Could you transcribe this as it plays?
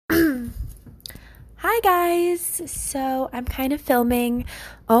Hi guys! So I'm kind of filming.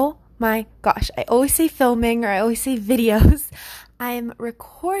 Oh my gosh, I always say filming or I always say videos. I'm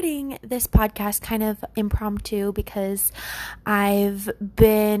recording this podcast kind of impromptu because I've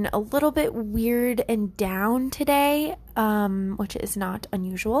been a little bit weird and down today, which is not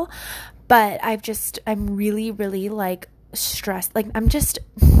unusual. But I'm really, really like stressed.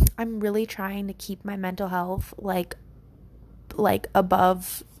 I'm really trying to keep my mental health like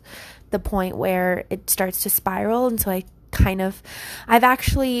above the point where it starts to spiral. And so I've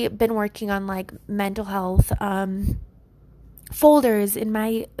actually been working on like mental health folders in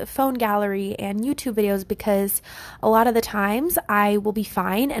my phone gallery and YouTube videos, because a lot of the times I will be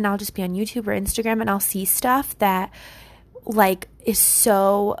fine and I'll just be on YouTube or Instagram and I'll see stuff that like is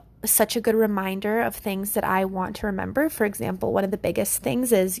such a good reminder of things that I want to remember. For example, one of the biggest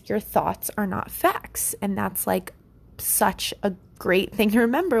things is your thoughts are not facts, and that's like such a great thing to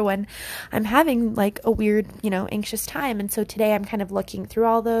remember when I'm having like a weird, anxious time. And so today I'm kind of looking through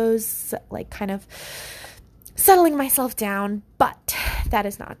all those, like kind of settling myself down, but that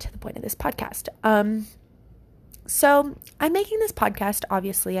is not the point of this podcast. So I'm making this podcast.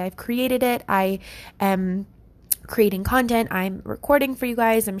 Obviously, I've created it. I am creating content. I'm recording for you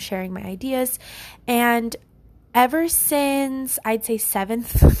guys. I'm sharing my ideas. And ever since I'd say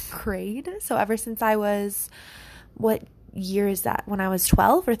 7th grade, so ever since I was, what year is that? When I was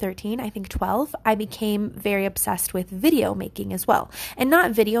 12 or 13, I think 12, I became very obsessed with video making as well. And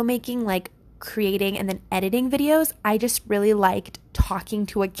not video making like creating and then editing videos. I just really liked talking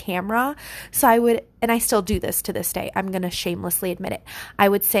to a camera. So and I still do this to this day. I'm going to shamelessly admit it. I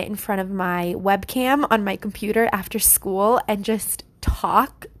would sit in front of my webcam on my computer after school and just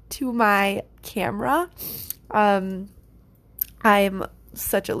talk to my camera. I'm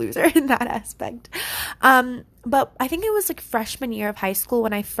such a loser in that aspect. But I think it was like freshman year of high school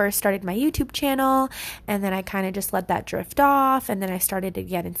when I first started my YouTube channel, and then I kind of just let that drift off, and then I started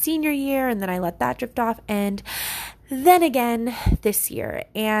again in senior year, and then I let that drift off, and then again this year.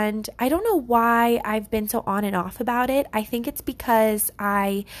 And I don't know why I've been so on and off about it. I think it's because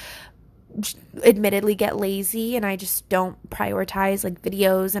I admittedly get lazy and I just don't prioritize like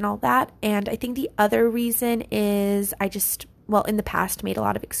videos and all that. And I think the other reason is in the past made a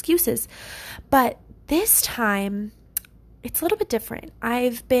lot of excuses, but this time it's a little bit different.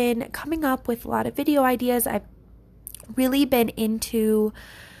 I've been coming up with a lot of video ideas. I've really been into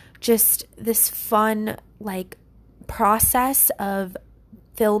just this fun like process of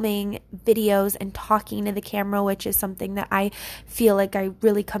filming videos and talking to the camera, which is something that I feel like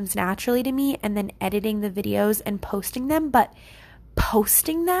really comes naturally to me, and then editing the videos and posting them. But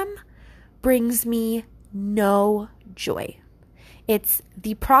posting them brings me no joy. It's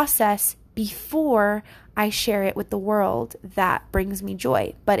the process before I share it with the world that brings me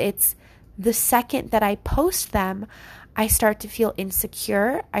joy. But it's the second that I post them, I start to feel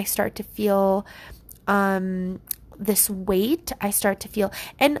insecure. I start to feel this weight. I start to feel,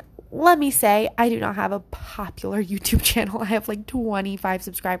 and let me say, I do not have a popular YouTube channel. I have like 25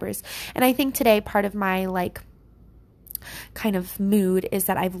 subscribers. And I think today part of my like kind of mood is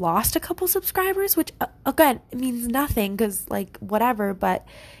that I've lost a couple subscribers, which again, it means nothing because like whatever, but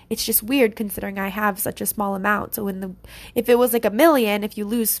it's just weird considering I have such a small amount. So if it was like 1 million, if you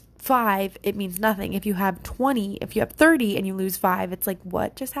lose 5, it means nothing. If you have 20, if you have 30 and you lose 5, it's like,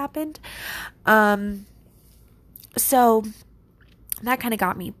 what just happened? So that kind of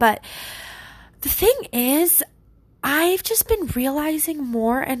got me. But the thing is, I've just been realizing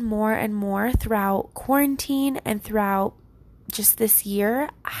more and more and more throughout quarantine and throughout just this year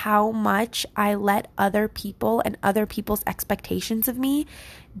how much I let other people and other people's expectations of me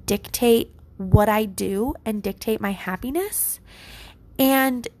dictate what I do and dictate my happiness.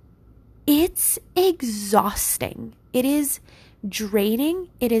 And it's exhausting. It is draining,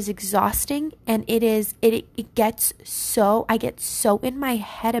 it is exhausting, and I get so in my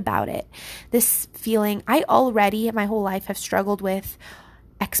head about it. This feeling, I already my whole life have struggled with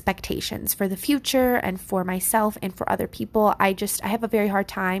expectations for the future and for myself and for other people. I have a very hard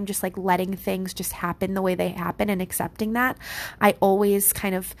time just like letting things just happen the way they happen and accepting that. I always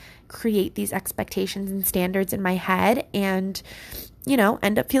kind of create these expectations and standards in my head and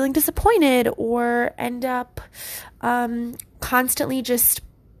end up feeling disappointed or end up constantly just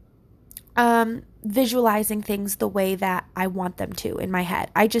visualizing things the way that I want them to in my head.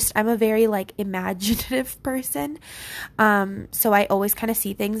 I'm a very like imaginative person. So I always kind of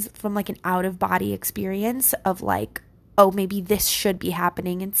see things from like an out of body experience of like, oh, maybe this should be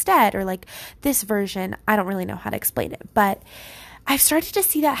happening instead, or like this version. I don't really know how to explain it, but I've started to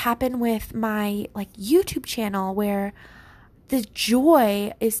see that happen with my like YouTube channel, where the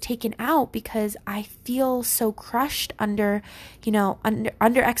joy is taken out because I feel so crushed under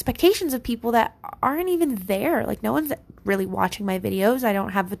expectations of people that aren't even there. Like, no one's really watching my videos. I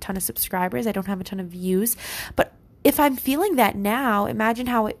don't have a ton of subscribers. I don't have a ton of views. But if I'm feeling that now, imagine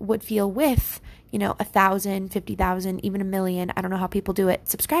how it would feel with, 1,000, 50,000, even 1,000,000. I don't know how people do it,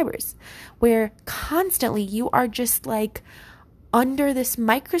 subscribers, where constantly you are just like under this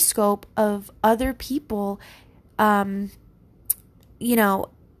microscope of other people,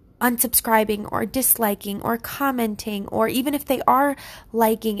 unsubscribing or disliking or commenting, or even if they are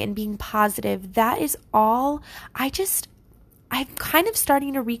liking and being positive. That is all. I'm kind of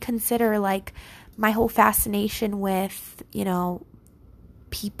starting to reconsider like my whole fascination with,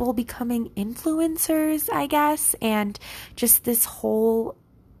 people becoming influencers, I guess, and just this whole,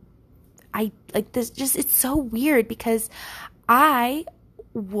 it's so weird because I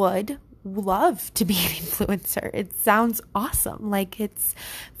would love to be an influencer. It sounds awesome. Like, it's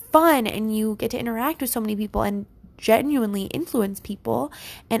fun and you get to interact with so many people and genuinely influence people.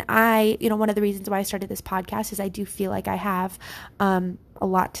 And one of the reasons why I started this podcast is I do feel like I have a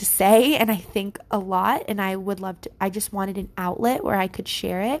lot to say and I think a lot, and I just wanted an outlet where I could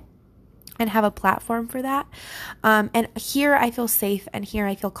share it and have a platform for that. And here I feel safe and here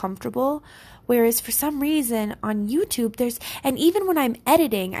I feel comfortable. Whereas for some reason on YouTube, and even when I'm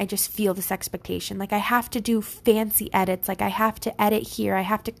editing, I just feel this expectation. Like, I have to do fancy edits. Like, I have to edit here. I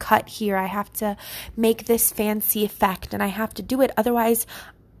have to cut here. I have to make this fancy effect and I have to do it. Otherwise,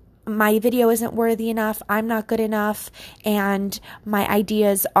 my video isn't worthy enough. I'm not good enough. And my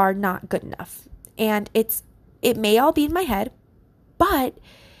ideas are not good enough. And it may all be in my head, but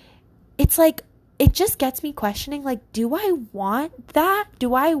it's like, it just gets me questioning, like, do I want that?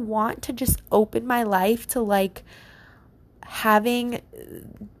 Do I want to just open my life to like having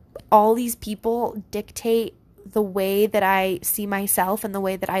all these people dictate the way that I see myself and the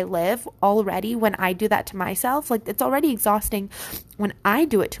way that I live already when I do that to myself? Like, it's already exhausting when I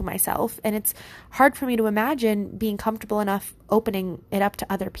do it to myself. And it's hard for me to imagine being comfortable enough opening it up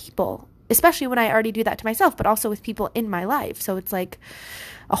to other people, especially when I already do that to myself, but also with people in my life. So it's like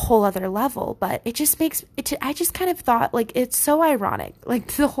a whole other level, but it just makes it, I just kind of thought, like, it's so ironic,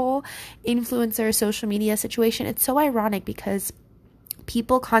 like the whole influencer social media situation. It's so ironic because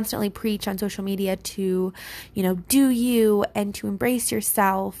people constantly preach on social media to, do you, and to embrace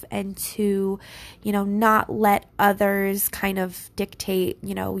yourself, and to, not let others kind of dictate,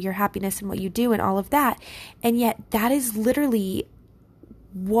 your happiness and what you do and all of that. And yet that is literally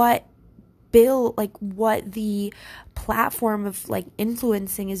what the platform of like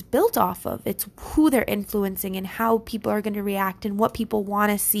influencing is built off of. It's who they're influencing and how people are going to react and what people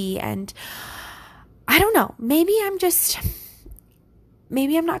want to see. And I don't know, maybe I'm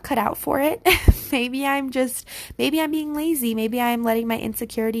not cut out for it. maybe I'm being lazy. Maybe I'm letting my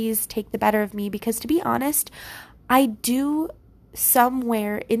insecurities take the better of me, because to be honest, I do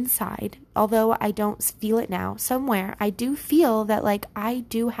somewhere inside, although I don't feel it now, somewhere I do feel that like I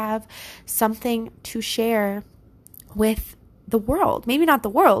do have something to share with the world. Maybe not the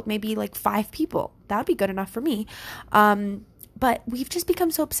world, maybe like 5 people. That would be good enough for me. But we've just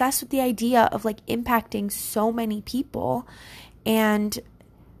become so obsessed with the idea of like impacting so many people, and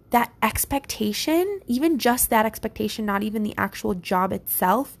that expectation, even just that expectation, not even the actual job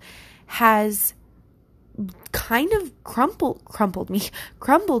itself, has kind of crumbled me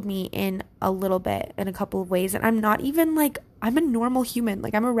in a little bit, in a couple of ways. And I'm not even like, I'm a normal human.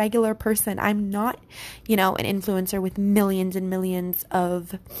 Like, I'm a regular person. I'm not, an influencer with millions and millions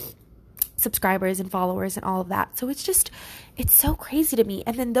of subscribers and followers and all of that. So it's so crazy to me.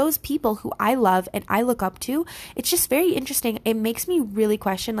 And then those people who I love and I look up to, it's just very interesting. It makes me really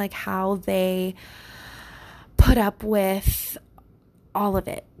question like how they put up with all of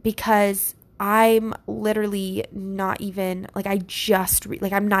it, because I'm literally not even like,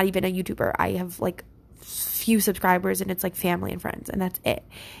 I'm not even a YouTuber. I have like few subscribers and it's like family and friends, and that's it.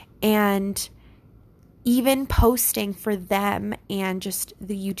 And even posting for them and just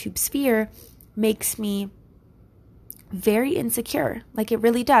the YouTube sphere makes me very insecure. Like, it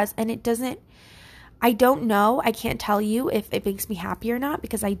really does. And I don't know. I can't tell you if it makes me happy or not,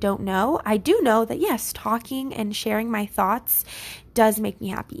 because I don't know. I do know that yes, talking and sharing my thoughts does make me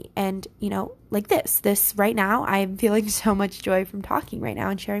happy. And, like this right now, I'm feeling so much joy from talking right now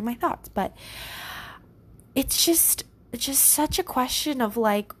and sharing my thoughts. But it's just such a question of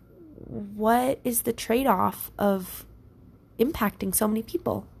like, what is the trade-off of impacting so many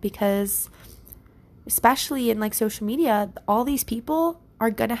people? Because especially in like social media, all these people are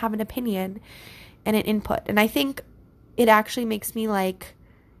going to have an opinion and an input. And I think it actually makes me like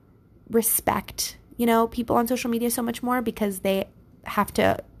respect people on social media so much more because they have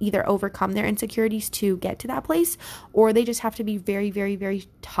to either overcome their insecurities to get to that place, or they just have to be very, very, very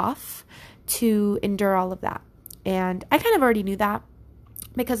tough to endure all of that. And I kind of already knew that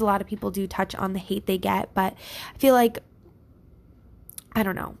because a lot of people do touch on the hate they get, but I feel like, I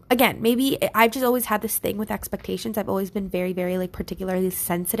don't know. Again, maybe I've just always had this thing with expectations. I've always been very, very like particularly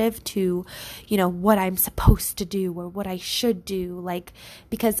sensitive to, what I'm supposed to do or what I should do, like,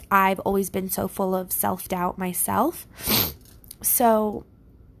 because I've always been so full of self-doubt myself. So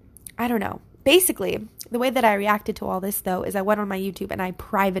I don't know. Basically, the way that I reacted to all this though is I went on my YouTube and I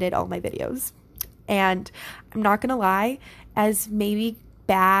privated all my videos. And I'm not going to lie, as maybe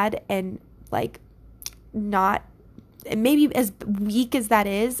bad and like not, maybe as weak as that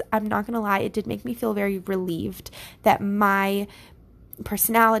is, I'm not going to lie, it did make me feel very relieved that my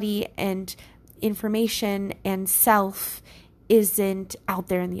personality and information and self isn't out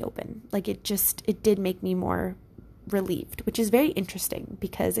there in the open. Like it did make me more relieved, which is very interesting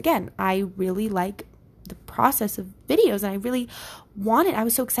because again, I really like the process of videos and I really I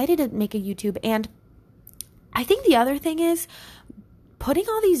was so excited to make a YouTube. And I think the other thing is putting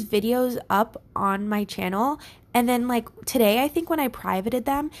all these videos up on my channel. And then like today, I think when I privated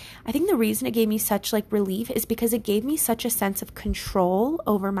them, I think the reason it gave me such like relief is because it gave me such a sense of control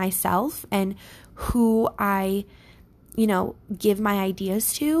over myself and who I, give my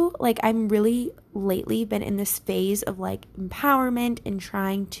ideas to. Like I'm really lately been in this phase of like empowerment and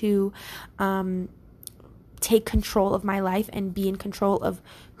trying to take control of my life and be in control of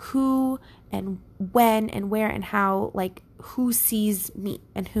who and when and where and how, like who sees me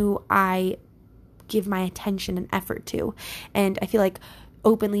and who I give my attention and effort to. And I feel like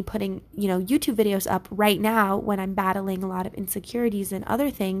openly putting, YouTube videos up right now when I'm battling a lot of insecurities and other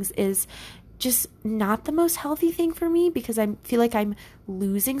things is just not the most healthy thing for me because I feel like I'm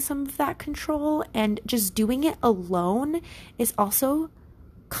losing some of that control, and just doing it alone is also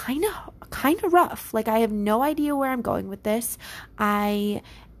kind of rough. Like I have no idea where I'm going with this. I'm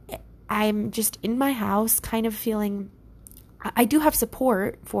just in my house kind of feeling, I do have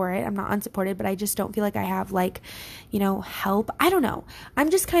support for it. I'm not unsupported, but I just don't feel like I have like, help. I don't know. I'm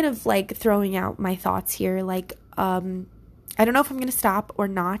just kind of like throwing out my thoughts here. Like, I don't know if I'm going to stop or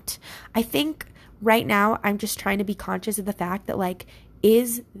not. I think right now I'm just trying to be conscious of the fact that like,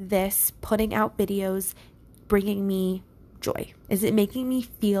 is this putting out videos bringing me joy? Is it making me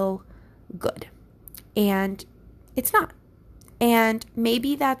feel good? It's not. And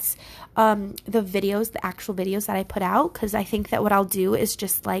maybe that's the actual videos that I put out, because I think that what I'll do is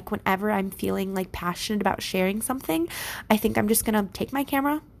just like whenever I'm feeling like passionate about sharing something, I think I'm just going to take my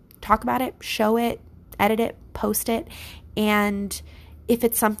camera, talk about it, show it, edit it, post it. And if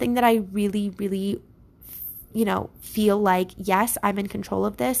it's something that I really, really, feel like, yes, I'm in control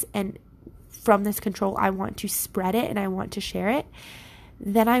of this, and from this control, I want to spread it and I want to share it,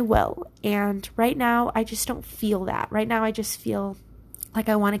 then I will. And right now, I just don't feel that. Right now, I just feel like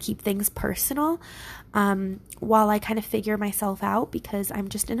I want to keep things personal while I kind of figure myself out, because I'm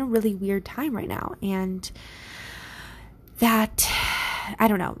just in a really weird time right now. And that, I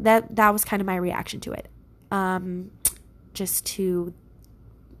don't know, that was kind of my reaction to it. I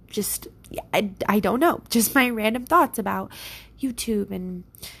don't know, just my random thoughts about YouTube and,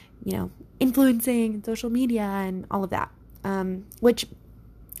 influencing and social media and all of that. Which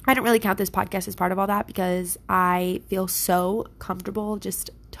I don't really count this podcast as part of all that, because I feel so comfortable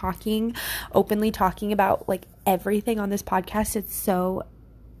just openly talking about like everything on this podcast. It's so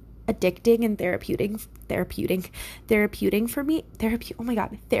addicting and therapeutic for me.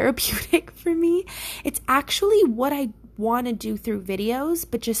 Therapeutic for me. It's actually what I want to do through videos,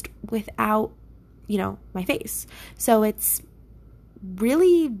 but just without, my face. So it's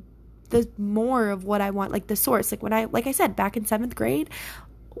really the more of what I want, like the source. Like I said, back in 7th grade,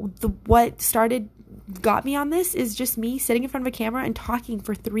 what got me on this is just me sitting in front of a camera and talking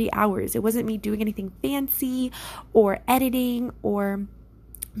for 3 hours. It wasn't me doing anything fancy or editing or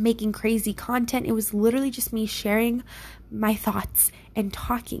making crazy content. It was literally just me sharing my thoughts and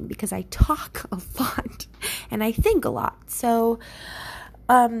talking, because I talk a lot and I think a lot. So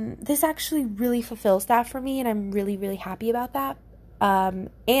this actually really fulfills that for me, and I'm really, really happy about that.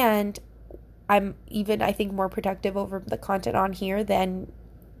 And I'm even, I think, more protective over the content on here than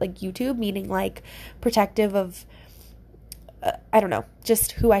like YouTube, meaning like protective of, I don't know,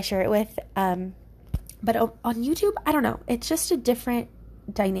 just who I share it with. But on YouTube, I don't know, it's just a different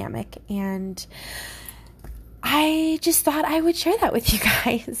dynamic, and I just thought I would share that with you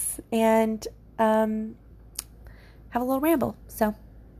guys and have a little ramble. So